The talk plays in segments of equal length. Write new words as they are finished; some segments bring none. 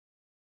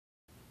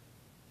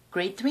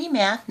Grade 3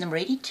 Math, number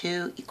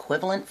 82,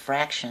 equivalent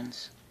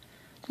fractions.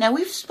 Now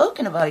we've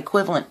spoken about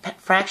equivalent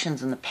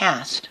fractions in the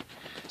past,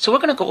 so we're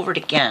going to go over it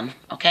again,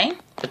 okay?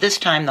 But this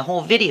time the whole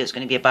video is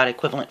going to be about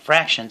equivalent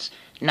fractions,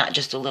 not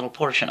just a little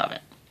portion of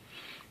it.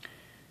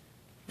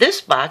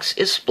 This box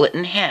is split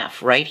in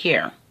half right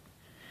here.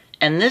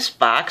 And this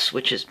box,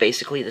 which is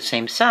basically the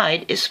same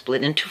side, is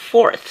split into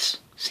fourths.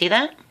 See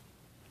that?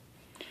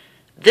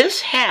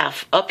 This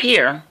half up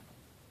here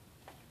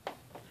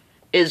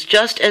is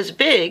just as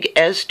big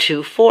as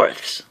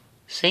 2/4.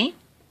 See?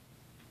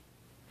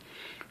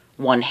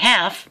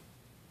 1/2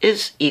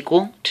 is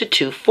equal to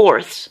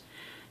 2/4,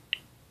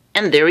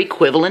 and they're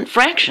equivalent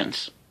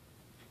fractions.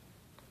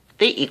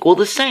 They equal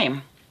the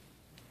same.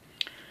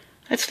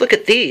 Let's look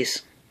at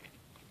these.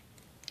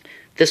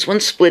 This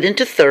one's split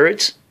into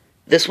thirds,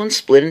 this one's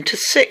split into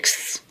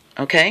sixths,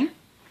 okay?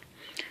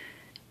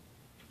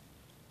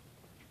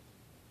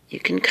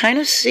 You can kind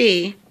of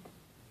see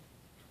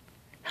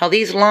how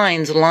these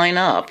lines line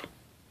up.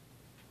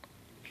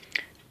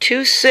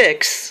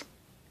 2/6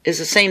 is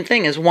the same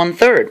thing as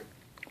 1/3.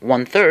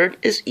 1/3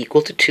 is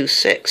equal to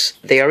 2/6.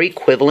 They are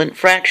equivalent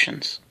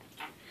fractions.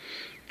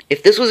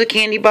 If this was a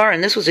candy bar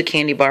and this was a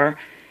candy bar,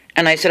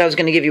 and I said I was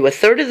going to give you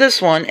 1/3 of this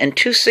one and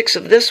 2/6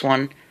 of this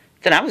one,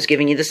 then I was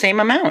giving you the same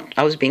amount.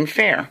 I was being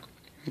fair.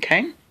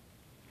 Okay?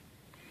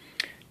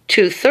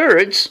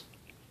 2/3,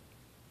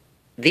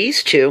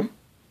 these two,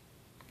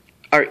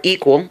 are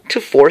equal to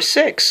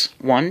 4/6.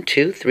 1,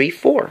 2, 3,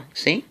 4.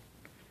 See?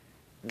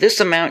 This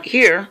amount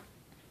here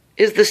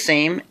is the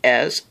same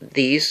as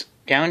these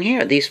down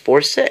here, these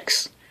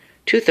 4/6.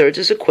 2/3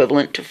 is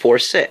equivalent to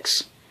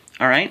 4/6.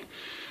 All right?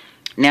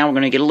 Now we're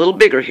going to get a little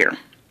bigger here.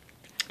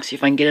 See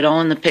if I can get it all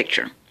in the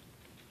picture.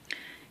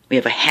 We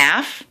have a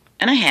half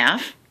and a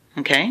half,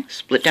 okay,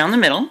 split down the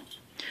middle.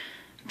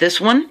 This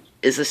one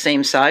is the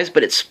same size,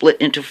 but it's split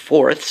into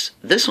fourths.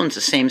 This one's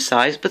the same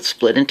size, but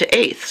split into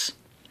eighths.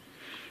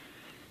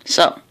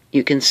 So,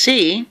 you can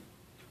see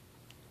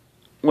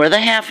where the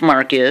half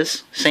mark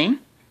is, see?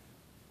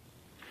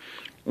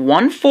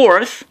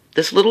 1/4,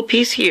 this little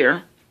piece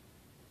here,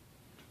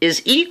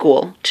 is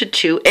equal to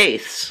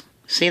 2/8.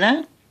 See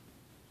that?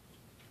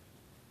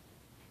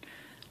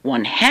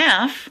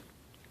 1/2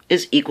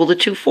 is equal to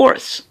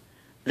 2/4.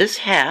 This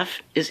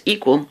half is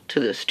equal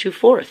to this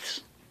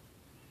 2/4.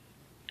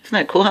 Isn't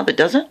that cool how that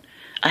does it?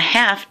 A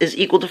half is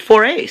equal to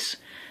 4/8.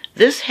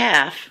 This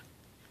half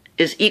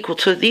is equal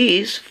to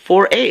these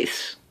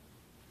 4/8.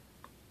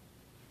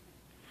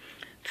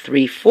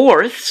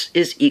 3/4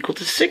 is equal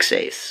to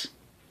 6/8.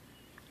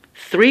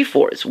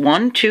 3/4,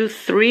 1, 2,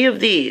 3 of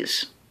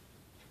these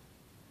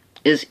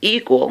is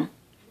equal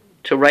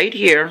to right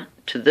here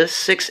to this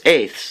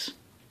 6/8.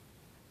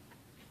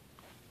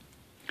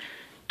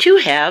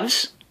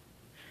 2/2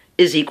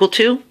 is equal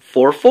to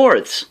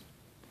 4/4.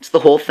 It's the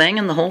whole thing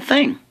and the whole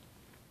thing.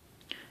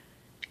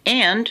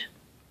 And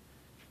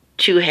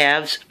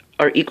 2/2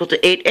 are equal to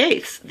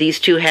 8/8. These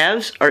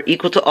 2/2 are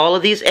equal to all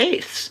of these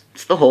eighths.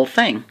 It's the whole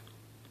thing.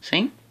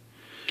 See?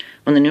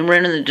 When the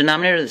numerator and the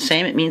denominator are the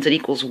same, it means it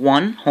equals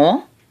 1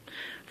 whole.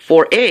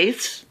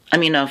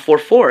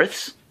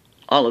 4/4,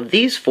 all of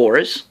these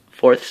fourths,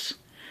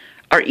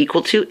 are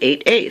equal to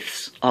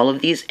 8/8. All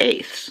of these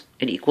eighths,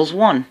 it equals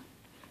 1.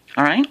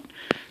 All right?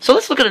 So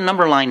let's look at a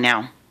number line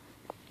now.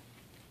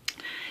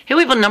 Here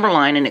we have a number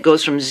line, and it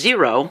goes from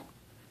 0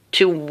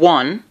 to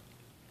 1,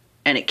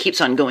 and it keeps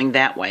on going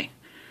that way.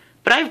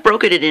 But I've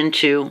broken it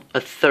into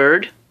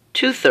 1/3,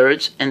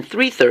 2/3, and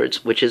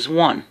 3/3, which is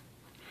 1.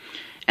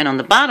 And on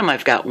the bottom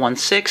I've got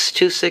 1/6,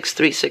 2/6,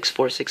 3/6,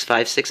 4/6,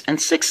 5/6,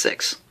 and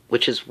 6/6,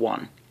 which is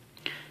 1.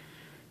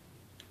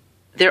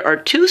 There are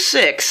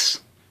 2/6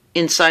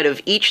 inside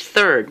of each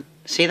third.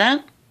 See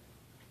that?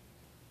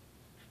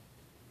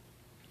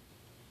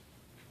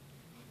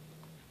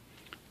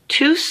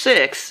 Two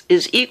 6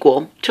 is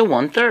equal to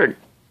 1/3.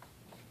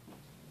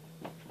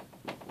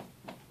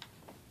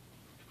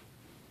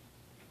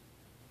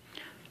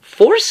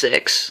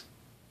 4/6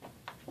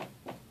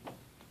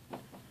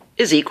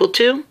 is equal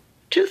to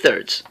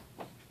 2/3.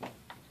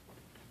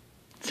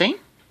 See?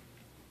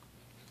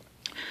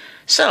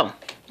 So,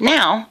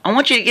 now I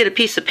want you to get a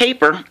piece of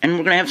paper and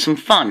we're going to have some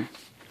fun.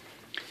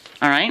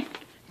 Alright?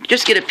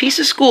 Just get a piece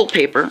of school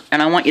paper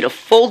and I want you to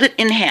fold it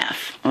in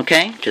half.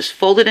 Okay? Just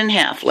fold it in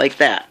half like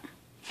that.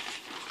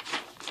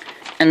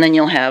 And then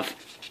you'll have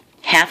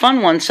half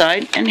on one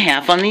side and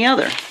half on the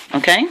other.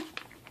 Okay?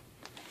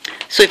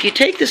 So if you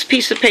take this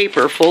piece of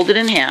paper, fold it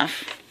in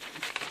half,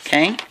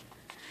 okay,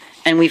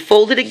 and we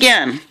fold it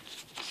again.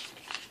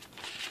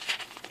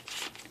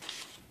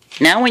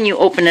 Now when you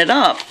open it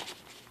up,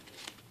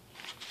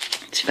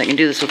 let's see if I can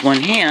do this with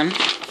one hand,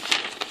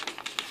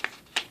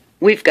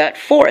 we've got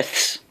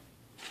fourths.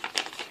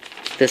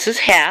 This is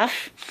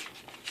half,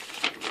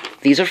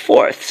 these are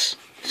fourths,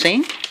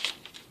 see?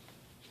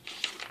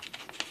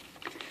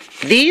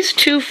 These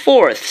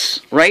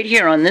 2/4 right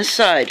here on this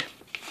side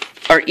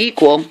are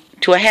equal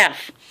to a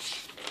half.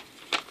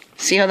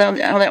 See how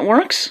that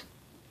works?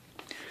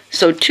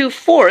 So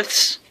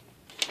 2/4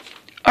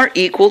 are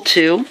equal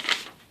to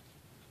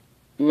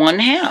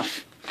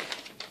 1/2.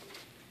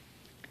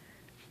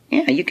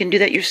 Yeah, you can do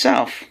that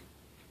yourself.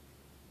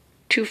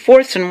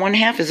 2/4 and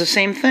 1/2 is the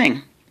same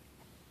thing.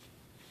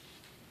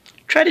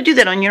 Try to do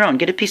that on your own.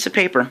 Get a piece of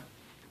paper.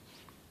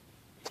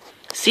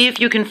 See if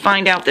you can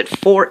find out that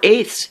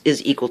 4/8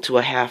 is equal to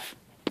 1/2.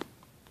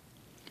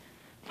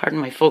 Pardon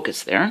my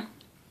focus there.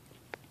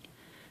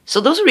 So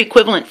those are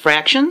equivalent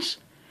fractions.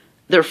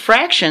 They're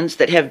fractions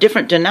that have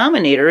different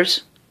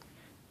denominators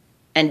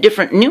and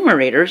different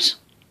numerators,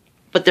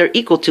 but they're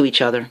equal to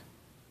each other.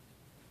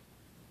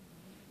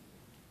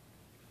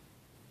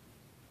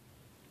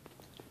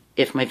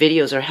 If my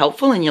videos are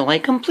helpful and you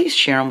like them, please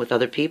share them with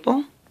other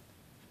people.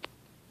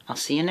 I'll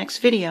see you next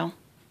video.